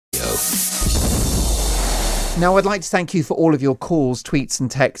Now, I'd like to thank you for all of your calls, tweets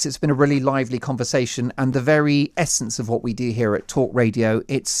and texts. It's been a really lively conversation and the very essence of what we do here at Talk Radio.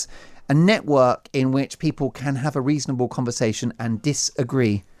 It's a network in which people can have a reasonable conversation and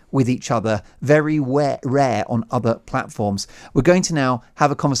disagree with each other. Very rare on other platforms. We're going to now have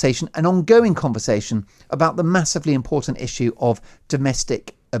a conversation, an ongoing conversation about the massively important issue of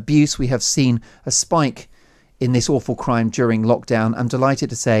domestic abuse. We have seen a spike in this awful crime during lockdown. I'm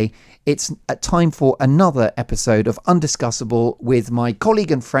delighted to say it's a time for another episode of Undiscussable with my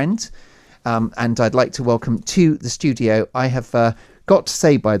colleague and friend. And I'd like to welcome to the studio. I have got to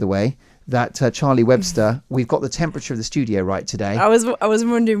say, by the way, that Charlie Webster, we've got the temperature of the studio right today. I was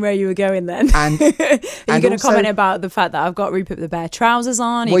wondering where you were going then. And are you going to comment about the fact that I've got Rupert the Bear trousers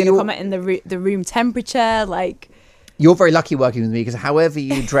on? Are you going to comment in the room temperature? You're very lucky working with me because however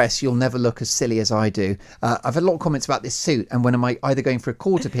you dress, you'll never look as silly as I do. I've had a lot of comments about this suit and when am I either going for a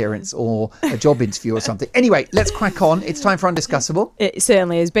court appearance or a job interview or something. Anyway, let's crack on. It's time for Undiscussable. It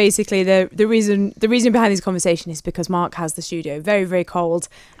certainly is. Basically, the reason behind this conversation is because Mark has the studio very, very cold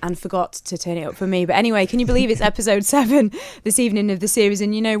and forgot to turn it up for me. But anyway, can you believe it's episode 7 this evening of the series?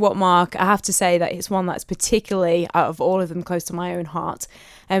 And you know what, Mark? I have to say that it's one that's particularly, out of all of them, close to my own heart.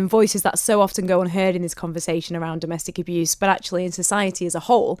 Voices that so often go unheard in this conversation around domestic abuse, but actually in society as a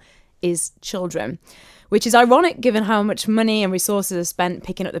whole, is children. Which is ironic given how much money and resources are spent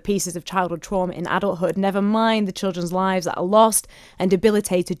picking up the pieces of childhood trauma in adulthood, never mind the children's lives that are lost and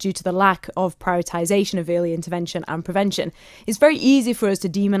debilitated due to the lack of prioritisation of early intervention and prevention. It's very easy for us to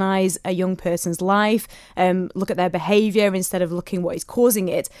demonise a young person's life, look at their behaviour instead of looking what is causing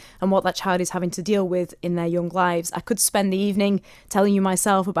it and what that child is having to deal with in their young lives. I could spend the evening telling you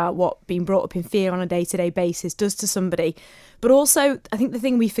myself about what being brought up in fear on a day-to-day basis does to somebody. But also, I think the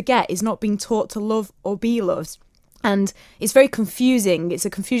thing we forget is not being taught to love or be loved. And it's very confusing. It's a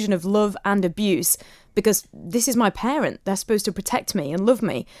confusion of love and abuse because this is my parent. They're supposed to protect me and love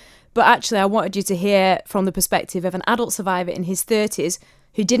me. But actually, I wanted you to hear from the perspective of an adult survivor in his 30s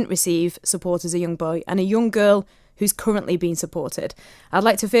who didn't receive support as a young boy and a young girl who's currently being supported. I'd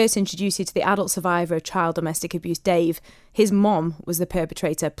like to first introduce you to the adult survivor of child domestic abuse, Dave. His mom was the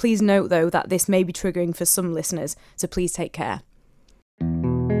perpetrator. Please note, though, that this may be triggering for some listeners, so please take care.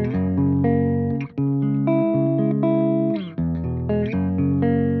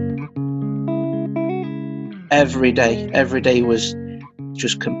 Every day was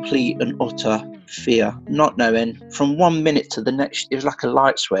just complete and utter fear, not knowing. From 1 minute to the next, it was like a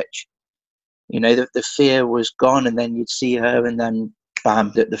light switch. You know, the fear was gone and then you'd see her and then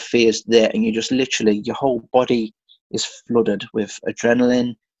bam, the fear's there and you just literally, your whole body is flooded with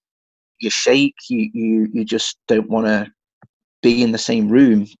adrenaline. You shake, you just don't want to be in the same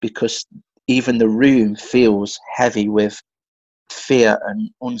room because even the room feels heavy with fear and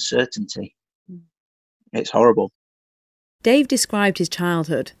uncertainty. It's horrible. Dave described his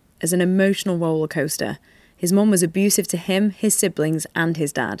childhood as an emotional roller coaster. His mum was abusive to him, his siblings and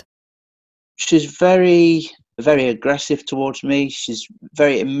his dad. She's very, very aggressive towards me. She's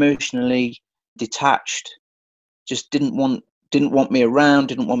very emotionally detached. Just didn't want me around,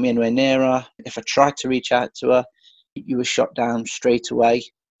 didn't want me anywhere near her. If I tried to reach out to her, you were shot down straight away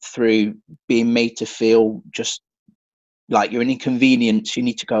through being made to feel just like you're an inconvenience, you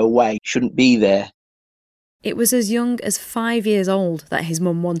need to go away, shouldn't be there. It was as young as 5 years old that his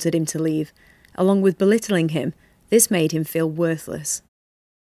mum wanted him to leave. Along with belittling him, this made him feel worthless.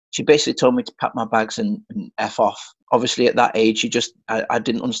 She basically told me to pack my bags and F off. Obviously, at that age, I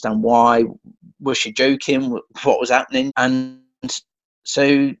didn't understand why. Was she joking? What was happening? And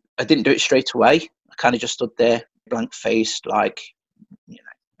so I didn't do it straight away. I kind of just stood there, blank-faced, like, you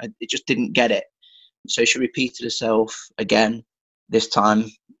know, I just didn't get it. So she repeated herself again, this time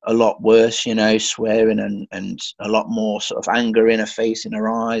a lot worse, you know, swearing and a lot more sort of anger in her face, in her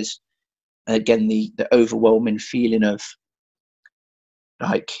eyes. And again, the overwhelming feeling of,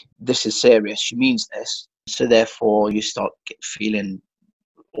 like, this is serious, she means this. So therefore you start feeling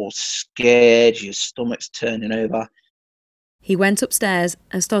all scared, your stomach's turning over. He went upstairs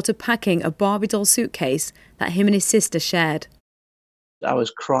and started packing a Barbie doll suitcase that him and his sister shared. I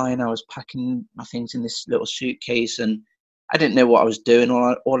was crying, I was packing my things in this little suitcase and I didn't know what I was doing.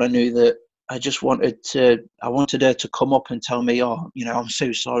 All I knew that I just wanted her to come up and tell me, oh, you know, I'm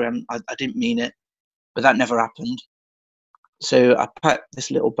so sorry, I didn't mean it. But that never happened. So I packed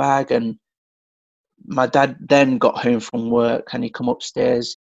this little bag and my dad then got home from work and he come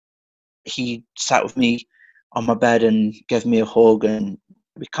upstairs. He sat with me on my bed and gave me a hug and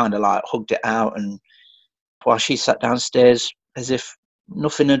we kind of like hugged it out. And while she sat downstairs as if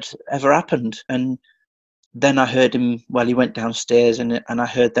nothing had ever happened. And then I heard him, he went downstairs and I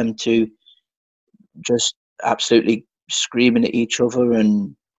heard them two just absolutely screaming at each other,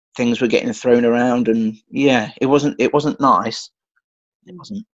 and things were getting thrown around, and yeah, it wasn't nice. It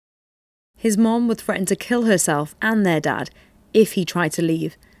wasn't. His mom would threaten to kill herself and their dad if he tried to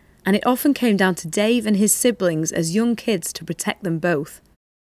leave, and it often came down to Dave and his siblings as young kids to protect them both.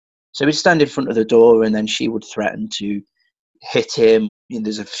 So we'd stand in front of the door, and then she would threaten to hit him.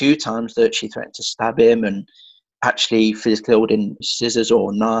 There's a few times that she threatened to stab him, and actually physically holding scissors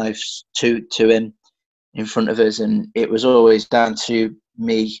or knives to him in front of us. And it was always down to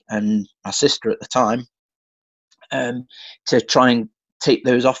me and my sister at the time to try and take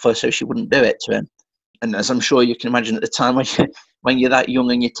those off her so she wouldn't do it to him. And as I'm sure you can imagine, at the time when you're that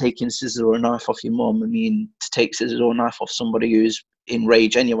young and you're taking scissors or a knife off your mum, I mean, to take scissors or a knife off somebody who's in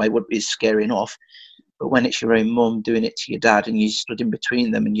rage anyway would be scary enough. But when it's your own mum doing it to your dad, and you stood in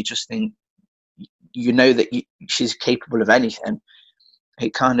between them, and you just think, you know that she's capable of anything,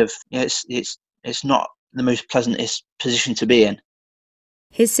 it kind of, it's not the most pleasantest position to be in.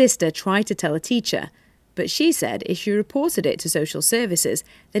 His sister tried to tell a teacher, but she said if she reported it to social services,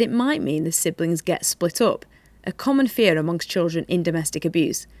 that it might mean the siblings get split up, a common fear amongst children in domestic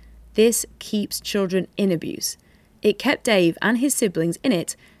abuse. This keeps children in abuse. It kept Dave and his siblings in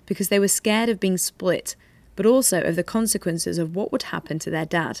it because they were scared of being split, but also of the consequences of what would happen to their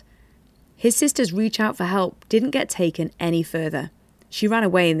dad. His sister's reach out for help didn't get taken any further. She ran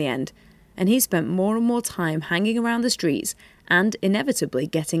away in the end, and he spent more and more time hanging around the streets and inevitably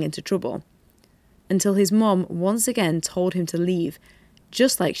getting into trouble. Until his mom once again told him to leave,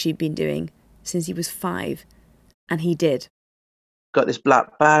 just like she'd been doing since he was 5. And he did. Got this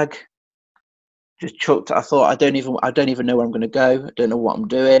black bag, just chucked it. I thought, I don't even know where I'm going to go. I don't know what I'm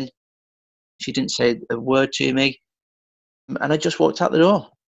doing. She didn't say a word to me. And I just walked out the door.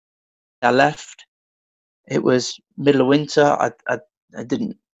 I left. It was middle of winter. I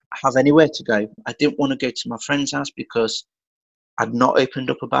didn't have anywhere to go. I didn't want to go to my friend's house because I'd not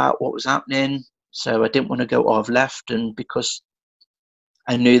opened up about what was happening. So I didn't want to go, I've left. And because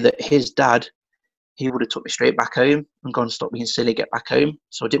I knew that his dad, he would have took me straight back home and gone, stop being silly, get back home.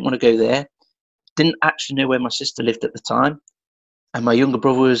 So I didn't want to go there. Didn't actually know where my sister lived at the time. And my younger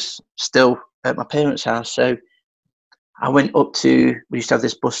brother was still at my parents' house. So I went up to, we used to have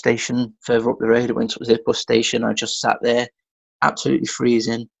this bus station further up the road. I went up to this bus station. I just sat there, absolutely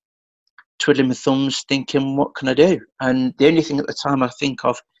freezing, twiddling my thumbs, thinking, what can I do? And the only thing at the time I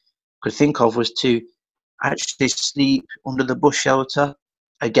could think of was to actually sleep under the bus shelter.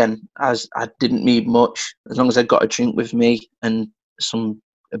 Again, as I didn't need much, as long as I got a drink with me and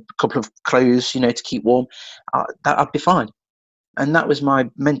a couple of clothes, to keep warm, that I'd be fine. And that was my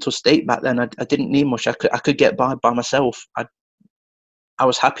mental state back then. I didn't need much. I could get by myself. I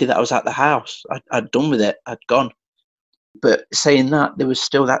was happy that I was at the house. I'd done with it. I'd gone. But saying that, there was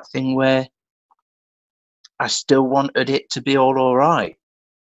still that thing where I still wanted it to be all right.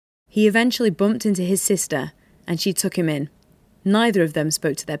 He eventually bumped into his sister, and she took him in. Neither of them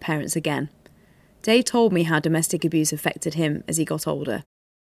spoke to their parents again. Dave told me how domestic abuse affected him as he got older.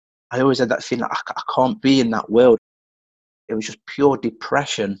 I always had that feeling like I can't be in that world. It was just pure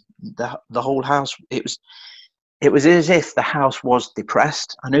depression. The whole house, it was as if the house was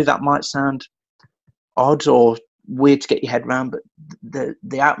depressed. I know that might sound odd or weird to get your head around, but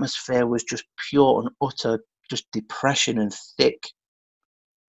the atmosphere was just pure and utter, just depression and thick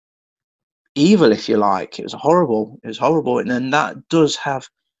evil, if you like. It was horrible. And then that does have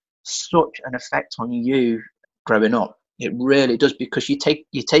such an effect on you growing up. It really does, because you take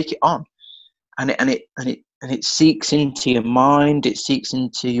it on, and it seeks into your mind. It seeks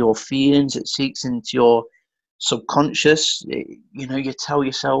into your feelings. It seeks into your subconscious. You tell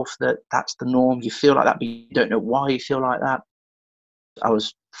yourself that that's the norm. You feel like that, but you don't know why you feel like that. I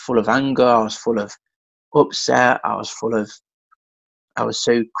was full of anger. I was full of upset. I was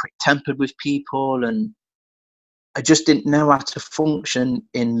so quick-tempered with people, and I just didn't know how to function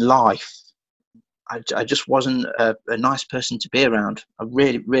in life. I just wasn't a nice person to be around. I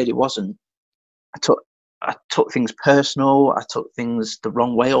really, really wasn't. I took things personal. I took things the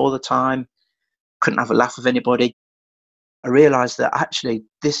wrong way all the time. Couldn't have a laugh with anybody. I realised that actually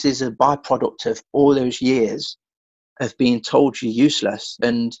this is a byproduct of all those years of being told you're useless,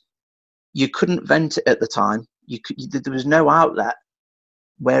 and you couldn't vent it at the time. There was no outlet.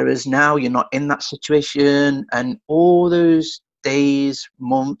 Whereas now you're not in that situation, and all those days,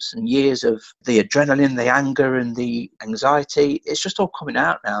 months and years of the adrenaline, the anger and the anxiety, it's just all coming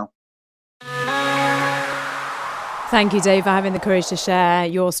out now. Thank you, Dave, for having the courage to share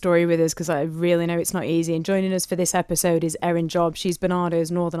your story with us, because I really know it's not easy. And joining us for this episode is Erin Job. She's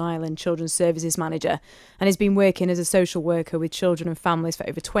Barnardo's Northern Ireland Children's Services Manager and has been working as a social worker with children and families for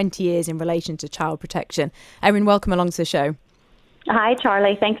over 20 years in relation to child protection. Erin, welcome along to the show. Hi,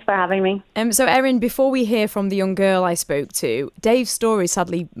 Charlie. Thanks for having me. So, Erin, before we hear from the young girl I spoke to, Dave's story is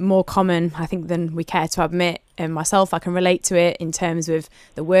sadly more common, I think, than we care to admit. And myself, I can relate to it in terms of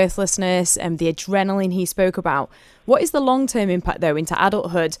the worthlessness and the adrenaline he spoke about. What is the long-term impact, though, into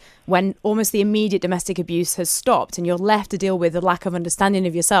adulthood when almost the immediate domestic abuse has stopped and you're left to deal with the lack of understanding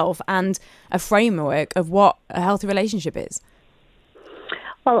of yourself and a framework of what a healthy relationship is?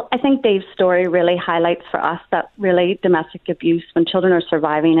 Well, I think Dave's story really highlights for us that really domestic abuse, when children are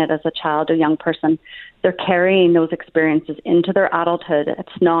surviving it as a child or young person, they're carrying those experiences into their adulthood.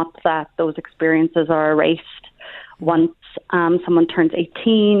 It's not that those experiences are erased once someone turns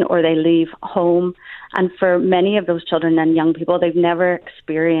 18 or they leave home. And for many of those children and young people, they've never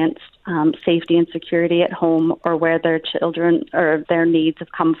experienced safety and security at home, or where their children or their needs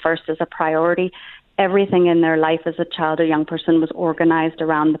have come first as a priority. Everything in their life as a child or young person was organized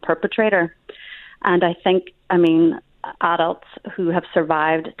around the perpetrator. And I think, adults who have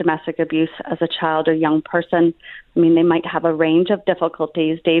survived domestic abuse as a child or young person, they might have a range of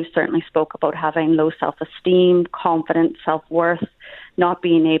difficulties. Dave certainly spoke about having low self-esteem, confidence, self-worth, not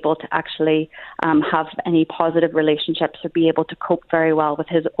being able to actually have any positive relationships or be able to cope very well with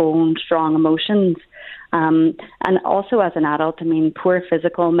his own strong emotions. And also as an adult, poor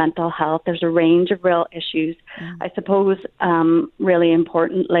physical, mental health, there's a range of real issues. I suppose, really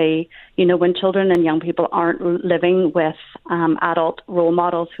importantly, when children and young people aren't living with adult role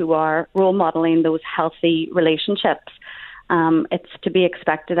models who are role modeling those healthy relationships, it's to be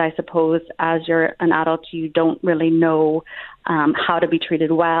expected, I suppose, as you're an adult, you don't really know how to be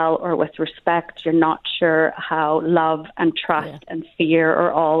treated well or with respect. You're not sure how love and trust and fear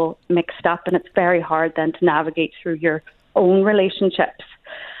are all mixed up, and it's very hard then to navigate through your own relationships.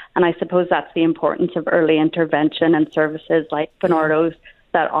 And I suppose that's the importance of early intervention and services like Barnardo's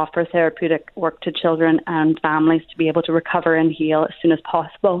that offer therapeutic work to children and families to be able to recover and heal as soon as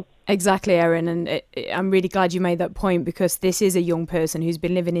possible. Exactly, Erin, and I'm really glad you made that point, because this is a young person who's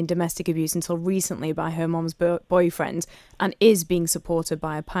been living in domestic abuse until recently by her mom's boyfriend, and is being supported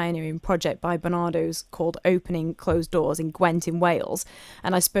by a pioneering project by Barnardo's called Opening Closed Doors in Gwent in Wales.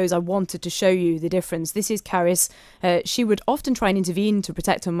 And I suppose I wanted to show you the difference. This is Caris. She would often try and intervene to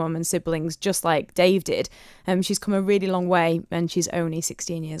protect her mum and siblings, just like Dave did. She's come a really long way, and she's only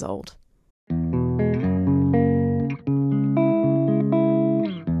 16 years old.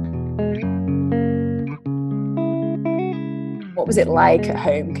 What was it like at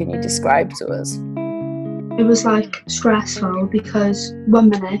home? Can you describe to us? It was stressful, because 1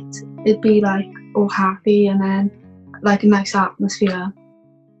 minute it'd be all happy and then a nice atmosphere,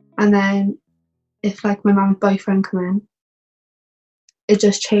 and then if my mum's boyfriend come in, it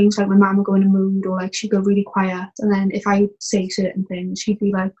just changed. My mum would go in a mood, or she'd go really quiet, and then if I say certain things, she'd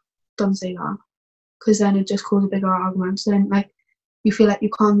be don't say that, because then it just caused a bigger argument. So then you feel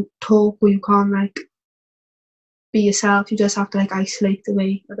you can't talk, or you can't be yourself. You just have to isolate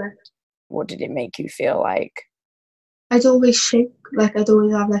away a bit. What did it make you feel like? I'd always shake. I'd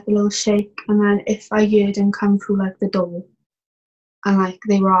always have a little shake, and then if I heard him come through the door, and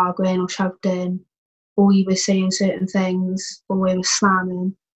they were arguing or shouting, or he was saying certain things, or he was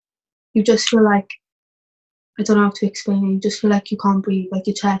slamming, you just feel I don't know how to explain it. You just feel you can't breathe.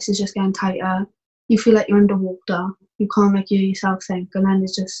 Your chest is just getting tighter. You feel you're underwater. You can't hear yourself think, and then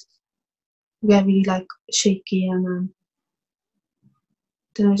it's just get really shaky, and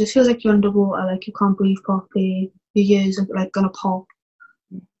then it just feels you're underwater, you can't breathe properly. Your ears are gonna pop.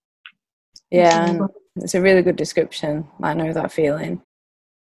 Yeah, it's a really good description. I know that feeling.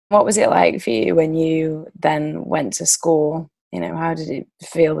 What was it like for you when you then went to school? How did it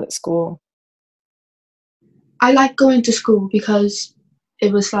feel at school? I like going to school because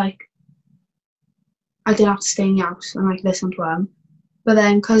it was I didn't have to stay in the house and listen to them. But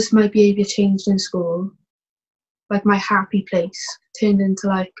then, because my behaviour changed in school, my happy place turned into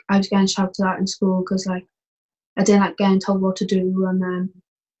I was getting shouted at in school because I didn't like getting told what to do, and then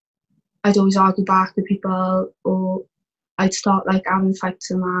I'd always argue back with people, or I'd start having fights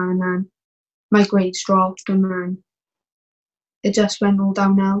and that, and then my grades dropped, and then it just went all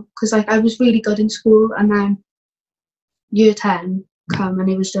downhill, because I was really good in school, and then year 10 come, and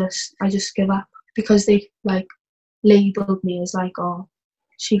it was just, I just give up, because they labelled me as oh,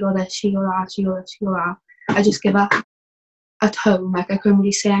 she got this, she got that, she got this, she got that. I just give up. At home, I couldn't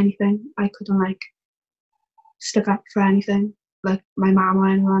really say anything. I couldn't stick up for anything. like my mum or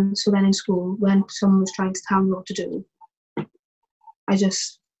anyone. So then in school, when someone was trying to tell me what to do, I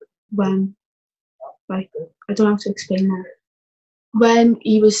just went, like, I don't know how to explain that. When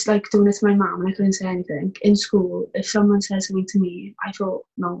he was like doing it to my mum and I couldn't say anything, in school, if someone said something to me, I thought,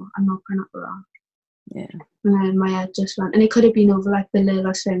 no, I'm not putting up with that. Yeah. And then my head just went, and it could have been over like the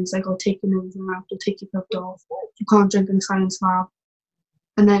littlest things, like, I'll take your nose out, or take your cup off, you can't drink in the science lab.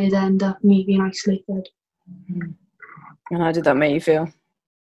 And then it ended up me being isolated. And how did that make you feel?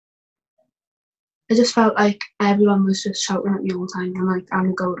 I just felt like everyone was just shouting at me all the time and like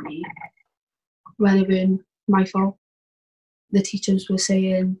having a go at me when it wasn't my fault. The teachers were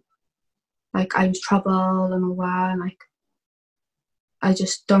saying like I was trouble and all that, and like I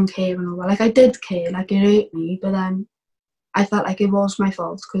just don't care and all that. Like I did care, like it hurt me, but then I felt like it was my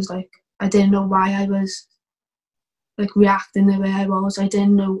fault because like I didn't know why I was like reacting the way I was. I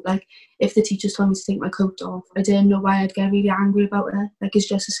didn't know, like, if the teachers told me to take my coat off, I didn't know why I'd get really angry about it. Like, it's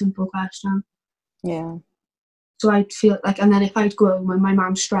just a simple question. Yeah. So I'd feel like, and then if I'd go home and my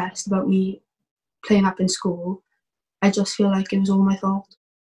mum's stressed about me playing up in school, I just feel like it was all my fault.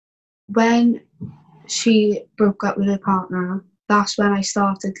 When she broke up with her partner, that's when I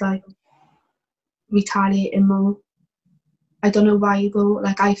started like retaliating more. I don't know why though.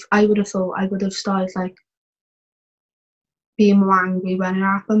 Like I would have thought I would have started like being more angry when it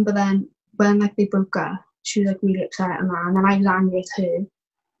happened, but then when like they broke up, she was like really upset and that, and then I was angry at her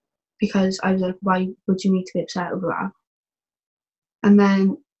because I was like, why would you need to be upset over that? And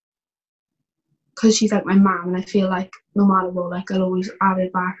then because she's like my mum, and I feel like no matter what, like I'll always have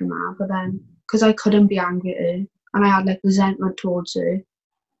it back and that. But then because I couldn't be angry at her and I had like resentment towards her,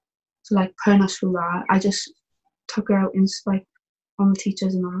 so like putting us through that, I just took her out in like on the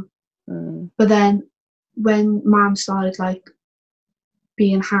teachers and that. But then when mum started like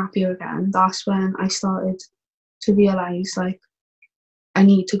being happier again, that's when I started to realise like I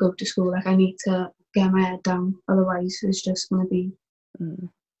need to go to school, like I need to get my head down, otherwise it's just going to be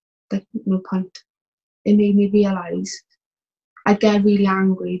like no point. It made me realise I'd get really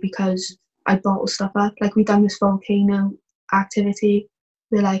angry because I bottle stuff up. Like we done this volcano activity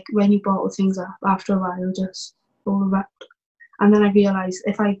where like when you bottle things up, after a while just all erupt. And then I realised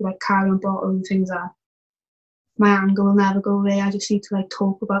if I like carry on bottling things up, my anger will never go away. I just need to like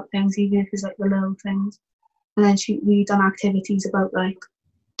talk about things, even if it's like the little things. And then we done activities about like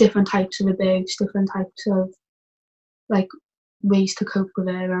different types of abuse, different types of like ways to cope with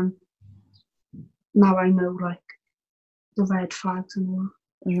it. And now I know like the red flags and all.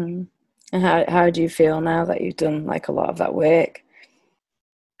 Mm-hmm. And how do you feel now that you've done like a lot of that work?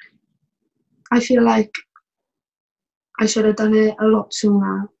 I feel like I should have done it a lot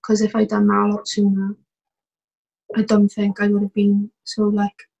sooner, because if I'd done that a lot sooner, I don't think I would have been so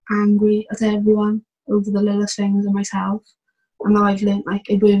like angry at everyone over the little things and myself. And now I've learned like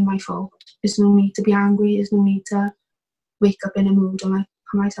it wasn't my fault. There's no need to be angry. There's no need to wake up in a mood and like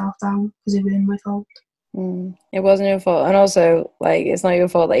put myself down because it wasn't my fault. It wasn't your fault, and also like it's not your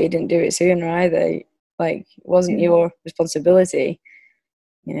fault that you didn't do it sooner either. Like it wasn't your responsibility.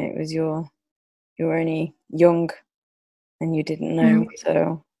 You know, it was you were only young and you didn't know.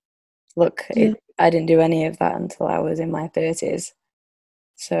 So look, I didn't do any of that until I was in my 30s.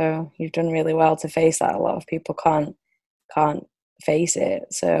 So you've done really well to face that. A lot of people can't face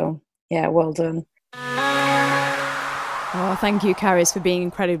it. So yeah, well done. Oh, thank you, Caris, for being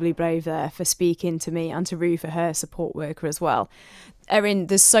incredibly brave there, for speaking to me, and to Rue for her support worker as well. Erin,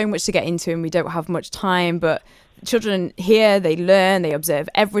 there's so much to get into and we don't have much time, but children here, they learn, they observe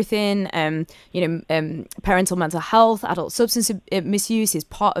everything. Parental mental health, adult substance misuse is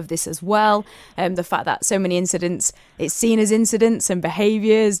part of this as well. The fact that so many incidents, it's seen as incidents and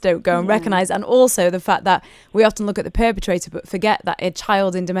behaviours don't go unrecognised, and also the fact that we often look at the perpetrator but forget that a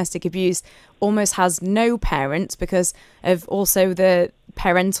child in domestic abuse almost has no parents because of also the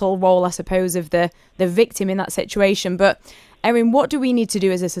parental role, I suppose, of the victim in that situation. But Erin, what do we need to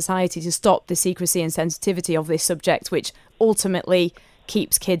do as a society to stop the secrecy and sensitivity of this subject, which ultimately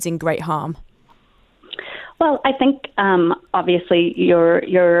keeps kids in great harm? Well, I think obviously your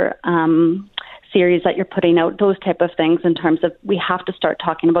series that you're putting out, those type of things in terms of we have to start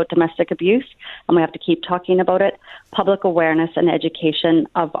talking about domestic abuse and we have to keep talking about it. Public awareness and education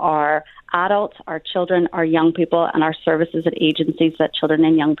of our adults, our children, our young people, and our services and agencies that children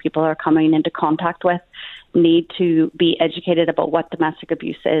and young people are coming into contact with need to be educated about what domestic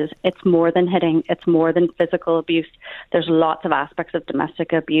abuse is. It's more than hitting. It's more than physical abuse. There's lots of aspects of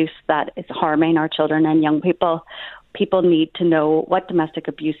domestic abuse that is harming our children and young people. People need to know what domestic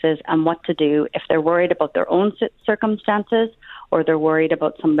abuse is and what to do if they're worried about their own circumstances or they're worried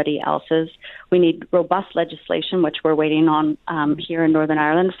about somebody else's. We need robust legislation, which we're waiting on here in Northern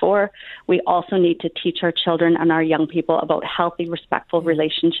Ireland for. We also need to teach our children and our young people about healthy, respectful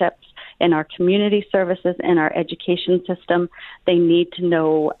relationships in our community services, in our education system. They need to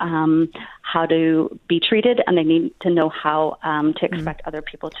know how to be treated, and they need to know how to expect other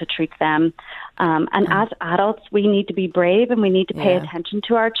people to treat them. And as adults, we need to be brave, and we need to pay attention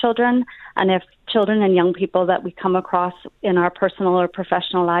to our children. And if children and young people that we come across in our personal or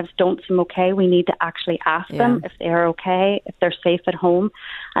professional lives don't seem okay, we need to actually ask them if they are okay, if they're safe at home.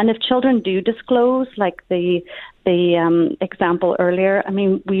 And if children do disclose, like the example earlier, I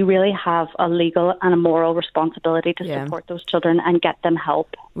mean, we really have a legal and a moral responsibility to support those children and get them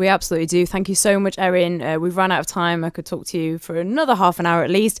help. We absolutely do. Thank you so much, Erin. We've run out of time. I could talk to you for another half an hour at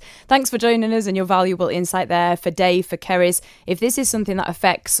least. Thanks for joining us and your valuable insight there. For Dave, for Keris, if this is something that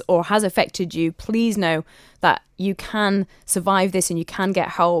affects or has affected you, please know that you can survive this and you can get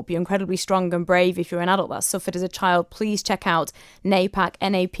help. You're incredibly strong and brave. If you're an adult that suffered as a child, please check out NAPAC,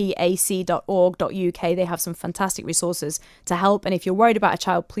 napac.org.uk. They have some fantastic resources to help. And if you're worried about a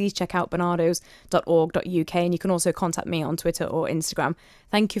child, please check out barnardos.org.uk. And you can also contact me on Twitter or Instagram.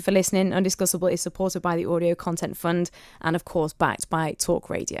 Thank you for listening. Undiscussable is supported by the Audio Content Fund and, of course, backed by Talk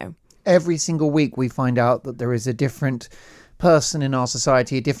Radio. Every single week we find out that there is a different person in our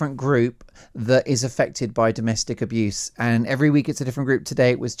society, a different group that is affected by domestic abuse, and every week it's a different group. Today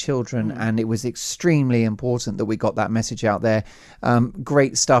it was children, and it was extremely important that we got that message out there.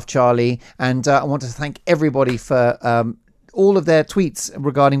 Great stuff, Charlie, and I want to thank everybody for all of their tweets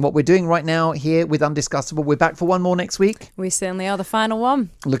regarding what we're doing right now here with Undiscussable. We're back for one more next week. We certainly are, the final one.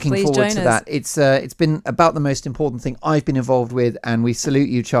 Looking forward to that. It's been about the most important thing I've been involved with, and we salute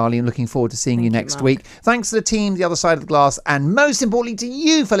you, Charlie, and looking forward to seeing you next week. Thanks to the team, the other side of the glass, and most importantly to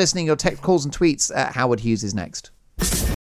you for listening. Your text, calls and tweets. Howard Hughes is next.